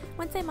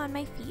 Once I'm on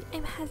my feet,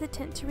 I'm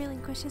hesitant to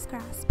relinquish his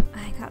grasp.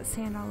 I got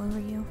sand all over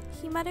you.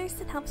 He mutters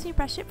and helps me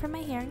brush it from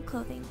my hair and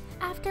clothing.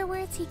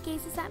 Afterwards, he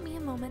gazes at me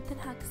a moment, then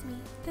hugs me.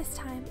 This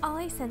time, all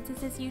I sense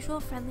is his usual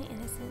friendly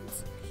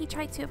innocence. He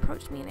tried to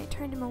approach me and I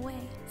turned him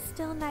away.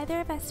 Still, neither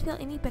of us feel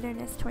any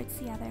bitterness towards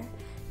the other.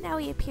 Now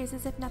he appears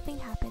as if nothing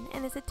happened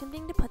and is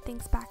attempting to put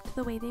things back to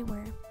the way they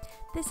were.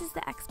 This is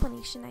the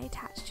explanation I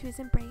attach to his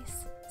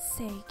embrace.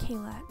 Say,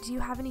 Kayla, do you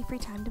have any free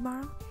time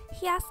tomorrow?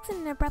 He asks in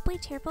an abruptly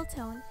cheerful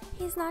tone.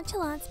 His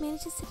nonchalance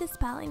manages to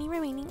dispel any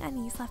remaining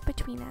unease left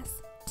between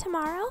us.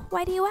 Tomorrow?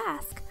 Why do you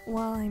ask?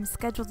 Well, I'm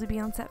scheduled to be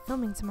on set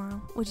filming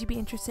tomorrow. Would you be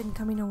interested in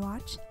coming to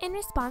watch? In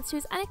response to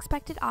his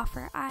unexpected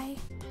offer, I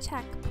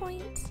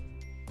checkpoint.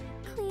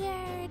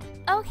 Cleared.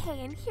 Okay,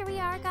 and here we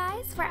are,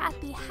 guys. We're at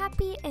the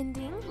happy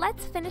ending.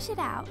 Let's finish it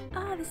out.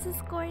 Oh, this is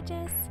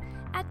gorgeous.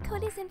 At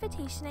Cody's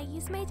invitation, I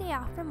used my day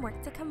off from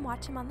work to come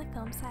watch him on the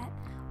film set.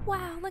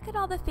 Wow, look at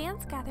all the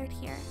fans gathered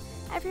here.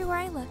 Everywhere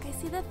I look, I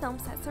see the film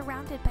set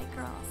surrounded by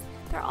girls.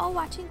 They're all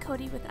watching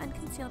Cody with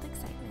unconcealed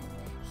excitement.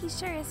 He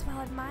sure is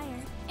well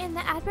admired. And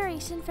the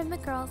admiration from the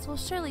girls will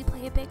surely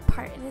play a big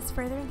part in his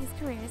furthering his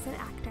career as an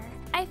actor.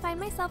 I find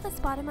myself a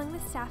spot among the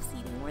staff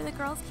seating where the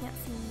girls can't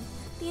see me.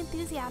 The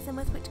enthusiasm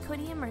with which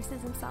Cody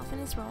immerses himself in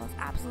his role is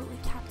absolutely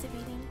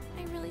captivating.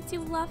 I really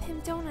do love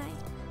him, don't I?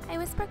 I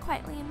whisper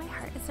quietly in my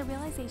heart as the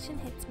realization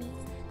hits me.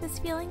 This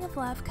feeling of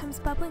love comes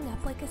bubbling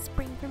up like a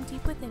spring from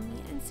deep within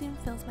me and soon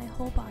fills my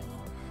whole body.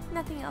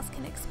 Nothing else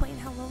can explain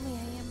how lonely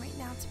I am right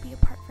now to be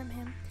apart from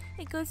him.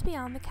 It goes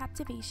beyond the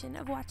captivation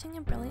of watching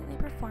him brilliantly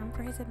perform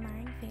for his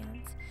admiring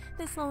fans.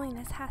 This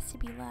loneliness has to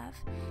be love.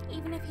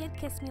 Even if he had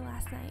kissed me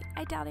last night,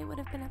 I doubt I would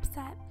have been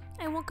upset.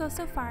 I won't go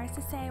so far as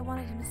to say I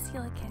wanted him to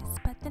steal a kiss,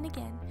 but then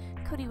again,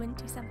 Cody wouldn't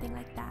do something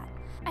like that.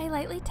 I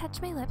lightly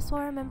touch my lips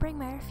while remembering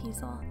my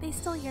refusal. They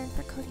still yearn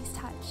for Cody's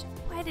touch.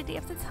 Why did he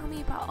have to tell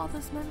me about all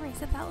those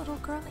memories of that little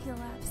girl he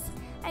loves?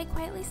 I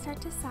quietly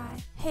start to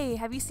sigh. Hey,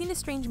 have you seen a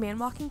strange man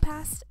walking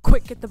past?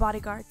 Quick, get the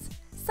bodyguards.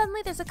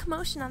 Suddenly there's a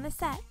commotion on the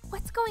set.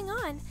 What's going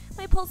on?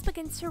 My pulse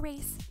begins to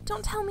race.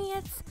 Don't tell me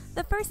it's...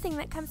 The first thing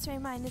that comes to my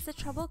mind is the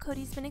trouble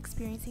Cody's been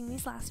experiencing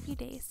these last few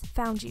days.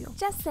 Found you.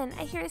 Just then,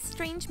 I hear a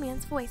strange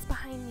man's voice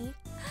behind me.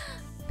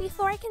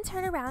 Before I can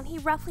turn around, he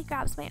roughly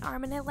grabs my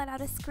arm and I let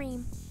out a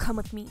scream. Come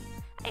with me.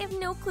 I have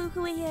no clue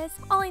who he is.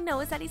 All I know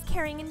is that he's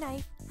carrying a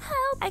knife.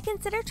 Help! I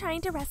consider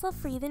trying to wrestle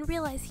free, then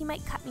realize he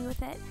might cut me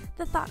with it.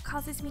 The thought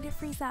causes me to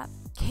freeze up.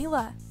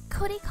 Kayla!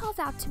 Cody calls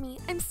out to me.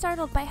 I'm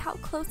startled by how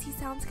close he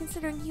sounds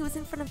considering he was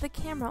in front of the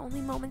camera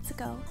only moments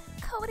ago.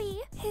 Cody!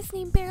 His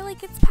name barely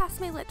gets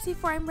past my lips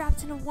before I'm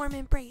wrapped in a warm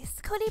embrace.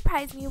 Cody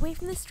pries me away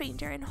from the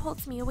stranger and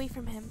holds me away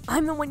from him.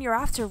 I'm the one you're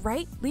after,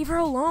 right? Leave her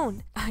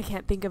alone. I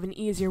can't think of an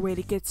easier way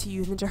to get to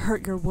you than to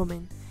hurt your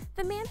woman.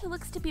 The man, who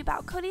looks to be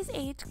about Cody's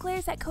age,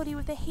 glares at Cody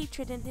with a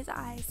hatred in his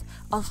eyes.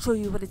 I'll show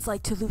you what it's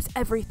like to lose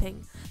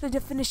everything. Then to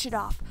finish it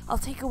off, I'll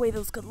take away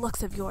those good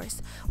looks of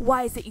yours.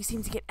 Why is it you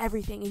seem to get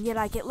everything and yet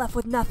I get left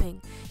with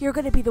nothing? You're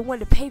gonna be the one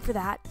to pay for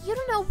that. You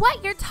don't know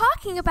what you're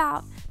talking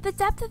about! The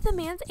depth of the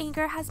man's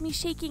anger has me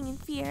shaking in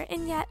fear,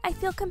 and yet I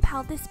feel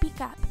compelled to speak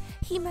up.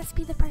 He must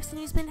be the person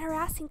who's been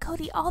harassing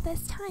Cody all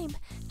this time.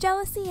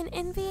 Jealousy and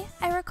envy?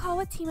 I recall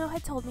what Timo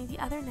had told me the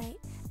other night.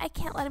 I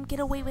can't let him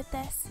get away with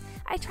this.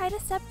 I try to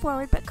step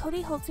forward, but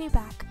Cody holds me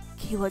back.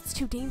 Kayla, it's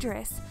too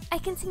dangerous. I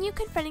continue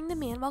confronting the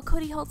man while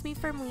Cody holds me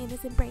firmly in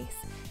his embrace.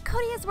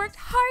 Cody has worked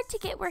hard to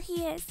get where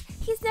he is.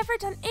 He's never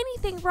done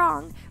anything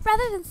wrong.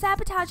 Rather than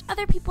sabotage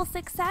other people's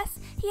success,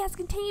 he has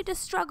continued to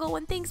struggle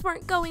when things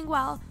weren't going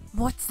well.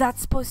 What's that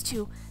supposed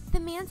to? The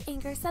man's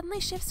anger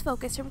suddenly shifts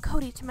focus from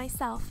Cody to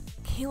myself.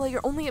 Kayla,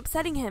 you're only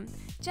upsetting him.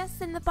 Just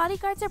then, the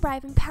bodyguards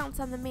arrive and pounce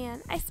on the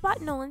man. I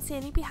spot Nolan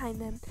standing behind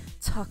them.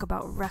 Talk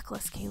about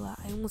reckless, Kayla.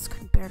 I almost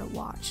couldn't bear to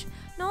watch.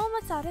 Nolan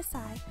lets out a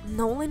sigh.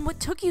 Nolan, what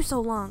took you so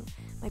long?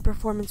 My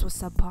performance was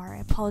subpar.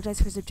 I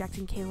apologize for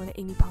subjecting Kayla to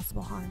any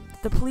possible harm.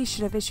 The police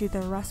should have issued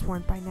their arrest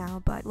warrant by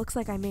now, but looks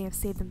like I may have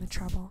saved them the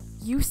trouble.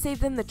 You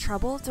saved them the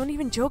trouble? Don't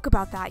even joke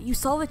about that. You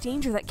saw the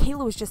danger that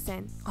Kayla was just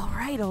in. All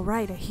right,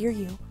 I hear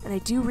you. And I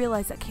do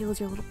realize that Kayla's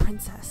your little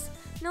princess.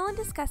 Nolan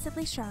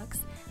disgustedly shrugs.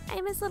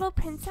 I'm his little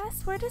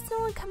princess? Where does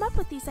Nolan come up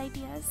with these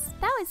ideas?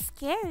 That was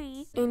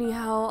scary.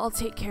 Anyhow, I'll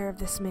take care of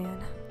this man.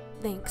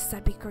 Thanks,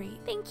 that'd be great.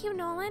 Thank you,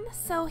 Nolan.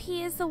 So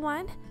he is the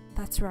one?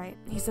 That's right.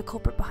 He's the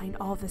culprit behind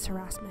all of this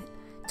harassment.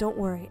 Don't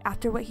worry,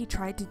 after what he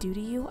tried to do to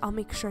you, I'll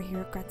make sure he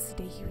regrets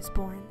the day he was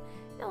born.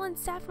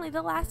 Nolan's definitely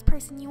the last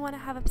person you want to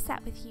have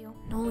upset with you.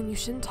 Nolan, you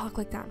shouldn't talk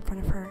like that in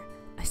front of her.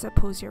 I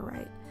suppose you're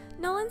right.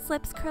 Nolan's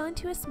lips curl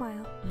into a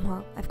smile.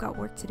 Well, I've got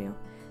work to do.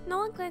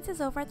 Nolan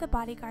glances over at the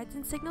bodyguards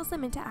and signals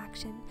them into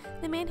action.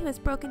 The man, who has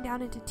broken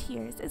down into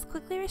tears, is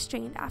quickly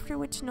restrained, after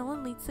which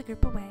Nolan leads the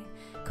group away.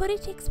 Cody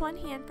takes one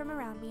hand from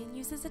around me and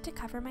uses it to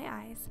cover my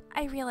eyes.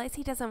 I realize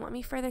he doesn't want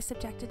me further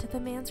subjected to the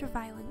man's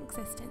reviling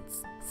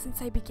existence.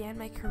 Since I began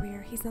my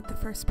career, he's not the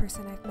first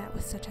person I've met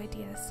with such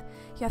ideas.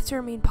 You have to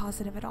remain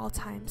positive at all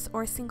times,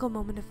 or a single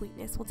moment of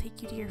weakness will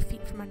take you to your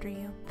feet from under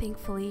you.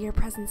 Thankfully, your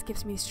presence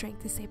gives me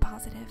strength to stay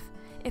positive.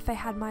 If I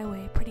had my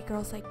way, pretty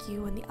girls like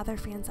you and the other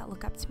fans that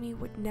look up to me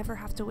would never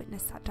have to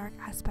witness that dark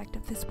aspect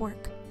of this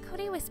work.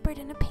 Cody whispered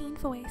in a pained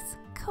voice.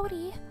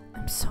 Cody,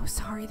 I'm so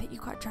sorry that you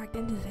got dragged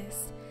into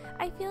this.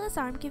 I feel his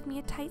arm give me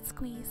a tight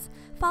squeeze.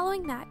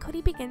 Following that,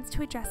 Cody begins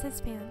to address his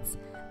fans.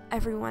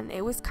 Everyone,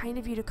 it was kind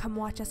of you to come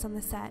watch us on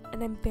the set,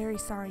 and I'm very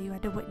sorry you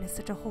had to witness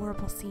such a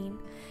horrible scene.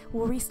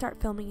 We'll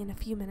restart filming in a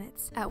few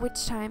minutes, at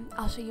which time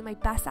I'll show you my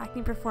best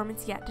acting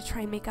performance yet to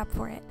try and make up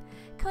for it.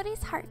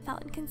 Cody's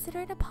heartfelt and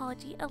considerate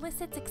apology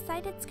elicits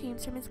excited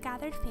screams from his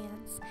gathered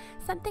fans.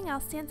 Something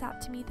else stands out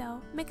to me,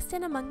 though. Mixed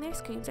in among their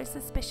screams are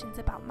suspicions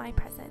about my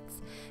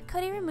presence.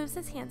 Cody removes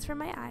his hands from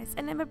my eyes,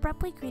 and I'm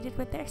abruptly greeted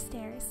with their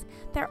stares.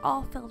 They're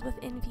all filled with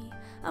envy.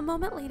 A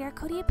moment later,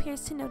 Cody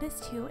appears to notice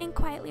too, and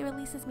quietly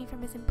releases me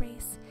from his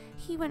embrace.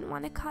 He wouldn't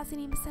want to cause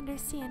any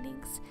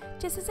misunderstandings.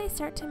 Just as I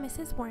start to miss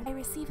his warmth, I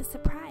receive a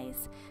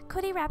surprise.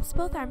 Cody wraps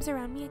both arms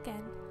around me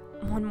again.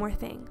 One more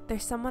thing.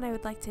 There's someone I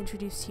would like to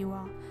introduce to you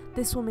all.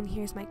 This woman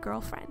here is my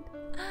girlfriend.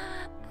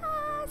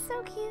 Ah,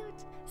 so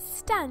cute.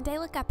 Stunned, I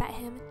look up at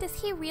him. Does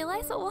he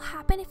realize what will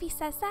happen if he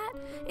says that?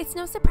 It's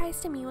no surprise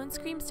to me when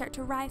screams start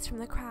to rise from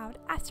the crowd.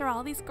 After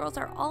all, these girls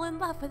are all in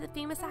love with the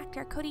famous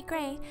actor Cody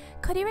Gray.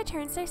 Cody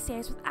returns their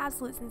stares with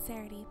absolute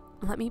sincerity.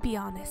 Let me be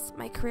honest,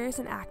 my career as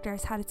an actor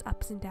has had its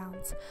ups and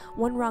downs.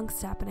 One wrong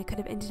step and I could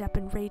have ended up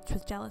enraged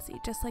with jealousy,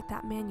 just like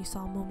that man you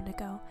saw a moment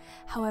ago.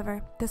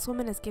 However, this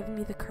woman has given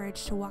me the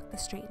courage to walk the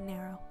straight and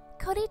narrow.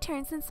 Cody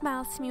turns and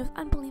smiles to me with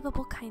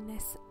unbelievable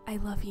kindness. I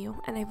love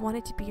you, and I've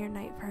wanted to be your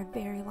knight for a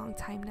very long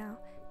time now.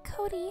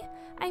 Cody,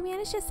 I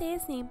managed to say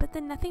his name, but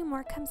then nothing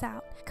more comes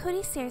out.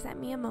 Cody stares at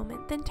me a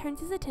moment, then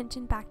turns his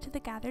attention back to the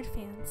gathered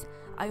fans.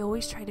 I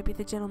always try to be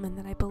the gentleman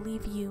that I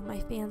believe you, my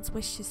fans,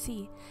 wish to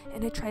see,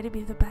 and I try to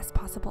be the best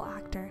possible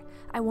actor.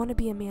 I want to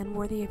be a man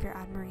worthy of your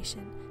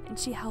admiration, and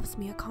she helps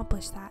me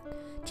accomplish that.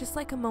 Just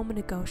like a moment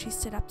ago, she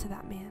stood up to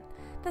that man.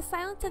 The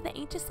silence of the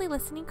anxiously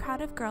listening crowd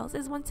of girls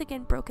is once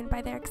again broken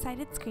by their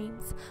excited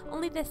screams.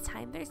 Only this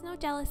time, there's no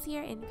jealousy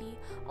or envy,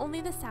 only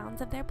the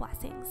sounds of their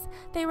blessings.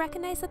 They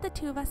recognize that the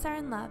two of us are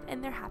in love,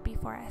 and they're happy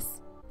for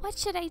us. What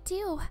should I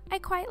do? I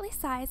quietly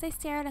sigh as I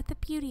stare out at the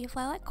beauty of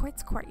Lilac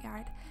Court's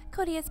courtyard.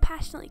 Cody has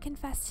passionately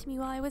confessed to me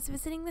while I was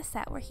visiting the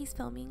set where he's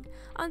filming.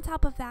 On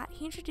top of that,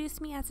 he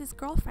introduced me as his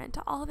girlfriend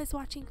to all of his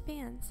watching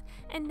fans.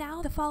 And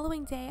now, the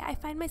following day, I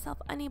find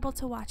myself unable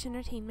to watch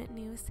entertainment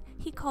news.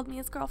 He called me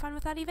his girlfriend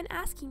without even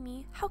asking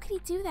me. How could he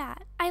do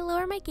that? I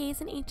lower my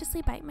gaze and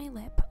anxiously bite my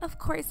lip. Of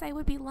course, I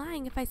would be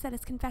lying if I said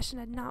his confession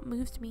had not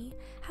moved me.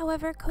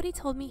 However, Cody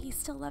told me he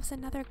still loves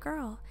another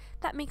girl.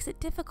 That makes it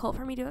difficult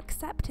for me to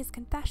accept his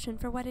confession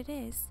for what it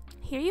is.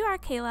 Here you are,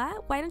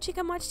 Kayla. Why don't you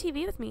come watch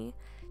TV with me?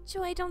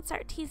 Joy, don't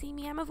start teasing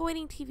me. I'm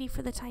avoiding TV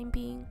for the time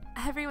being.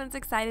 Everyone's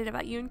excited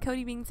about you and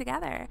Cody being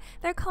together.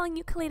 They're calling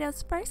you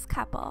Kaleido's first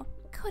couple.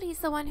 Cody's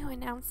the one who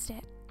announced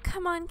it.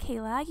 Come on,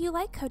 Kayla. You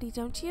like Cody,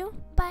 don't you?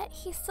 But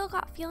he's still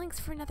got feelings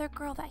for another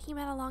girl that he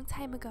met a long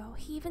time ago.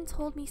 He even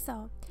told me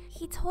so.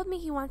 He told me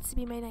he wants to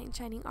be my knight in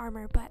shining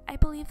armor, but I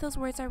believe those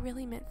words are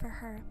really meant for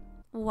her.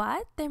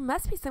 What? There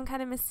must be some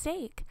kind of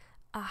mistake.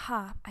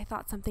 Aha, I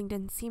thought something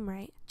didn't seem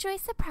right.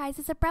 Joy's surprise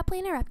is abruptly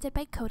interrupted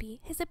by Cody.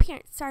 His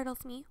appearance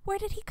startles me. Where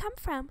did he come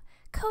from?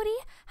 Cody,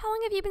 how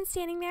long have you been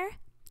standing there?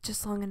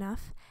 Just long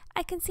enough.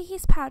 I can see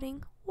he's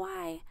pouting.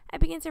 Why? I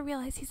begin to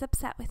realize he's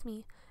upset with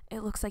me.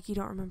 It looks like you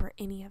don't remember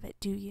any of it,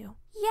 do you?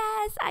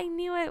 Yes, I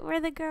knew it.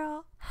 We're the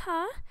girl.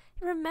 Huh?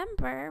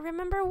 Remember?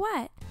 Remember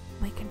what?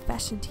 My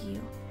confession to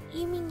you.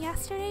 You mean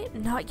yesterday?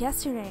 Not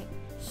yesterday.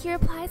 He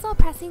replies while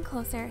pressing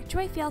closer.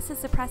 Joy fails to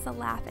suppress a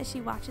laugh as she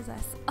watches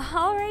us.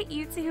 Alright,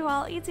 you two,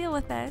 I'll let you deal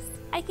with this.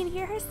 I can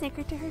hear her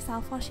snicker to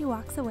herself while she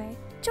walks away.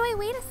 Joy,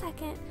 wait a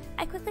second.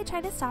 I quickly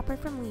try to stop her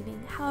from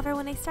leaving. However,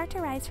 when I start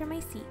to rise from my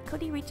seat,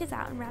 Cody reaches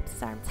out and wraps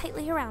his arm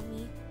tightly around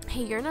me.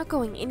 Hey, you're not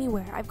going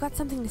anywhere. I've got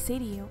something to say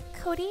to you.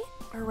 Cody?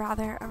 Or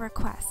rather, a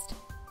request.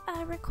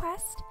 A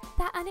request?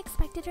 That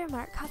unexpected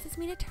remark causes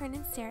me to turn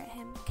and stare at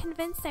him.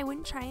 Convinced I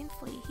wouldn't try and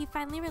flee, he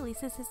finally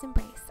releases his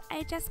embrace. I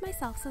adjust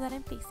myself so that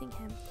I'm facing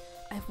him.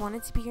 I've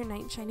wanted to be your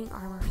knight in shining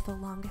armor for the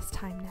longest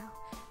time now.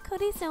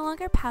 Cody's no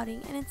longer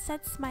pouting and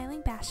instead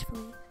smiling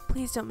bashfully.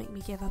 Please don't make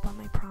me give up on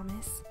my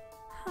promise.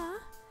 Huh?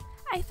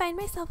 I find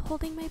myself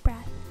holding my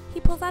breath.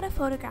 He pulls out a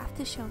photograph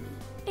to show me.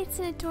 It's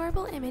an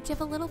adorable image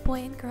of a little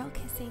boy and girl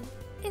kissing.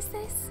 Is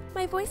this?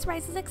 My voice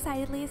rises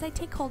excitedly as I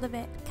take hold of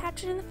it.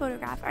 Captured in the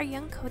photograph are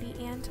young Cody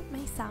and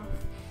myself.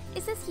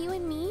 Is this you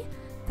and me?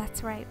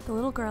 That's right, the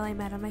little girl I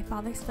met on my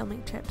father's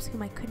filming trips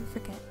whom I couldn't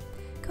forget.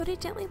 Cody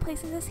gently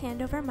places his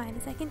hand over mine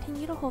as I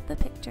continue to hold the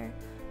picture.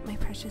 My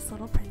precious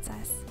little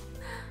princess.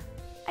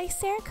 I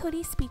stare at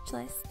Cody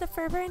speechless. The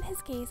fervor in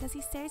his gaze as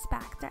he stares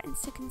back threatens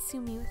to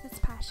consume me with its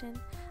passion.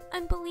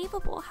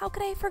 Unbelievable, how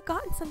could I have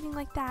forgotten something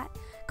like that?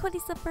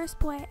 Cody's the first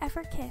boy I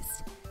ever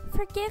kissed.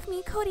 Forgive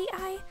me, Cody,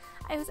 I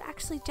was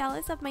actually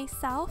jealous of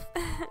myself.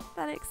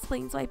 That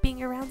explains why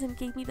being around him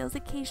gave me those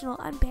occasional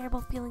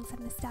unbearable feelings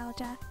of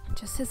nostalgia.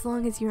 Just as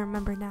long as you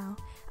remember now.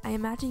 I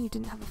imagine you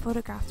didn't have a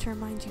photograph to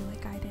remind you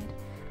like I did.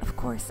 Of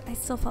course, I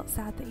still felt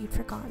sad that you'd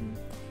forgotten.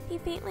 He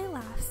faintly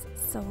laughs.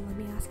 So let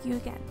me ask you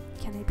again,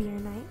 can I be your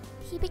knight?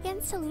 He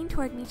begins to lean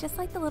toward me just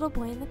like the little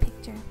boy in the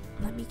picture.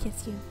 Let me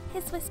kiss you.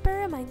 His whisper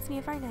reminds me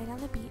of our night on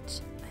the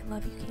beach. I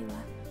love you,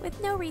 Kayla.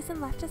 With no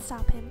reason left to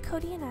stop him,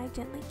 Cody and I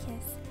gently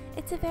kiss.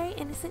 It's a very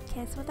innocent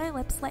kiss with our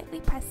lips lightly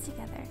pressed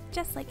together,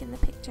 just like in the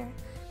picture.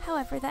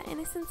 However, that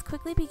innocence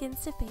quickly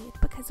begins to fade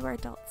because we're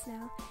adults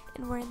now,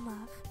 and we're in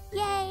love.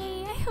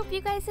 Yay! I hope you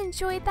guys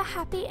enjoyed the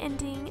happy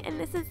ending, and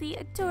this is the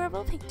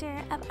adorable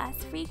picture of us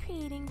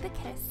recreating the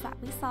kiss that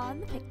we saw in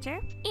the picture.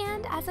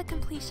 And as a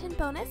completion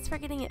bonus for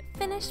getting it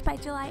finished by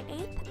July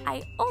 8th,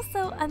 I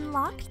also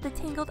unlocked the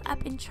Tangled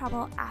Up in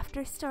Trouble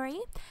after story.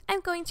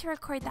 I'm going to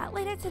record that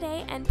later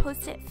today and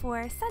post it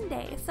for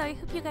Sunday, so I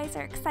hope you guys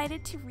are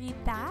excited to read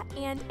that.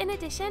 And in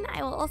addition,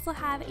 I will also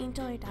have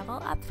Angel or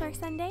Devil up for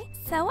Sunday,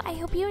 so I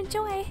hope you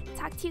enjoy.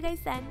 Talk to you guys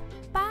then.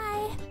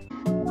 Bye!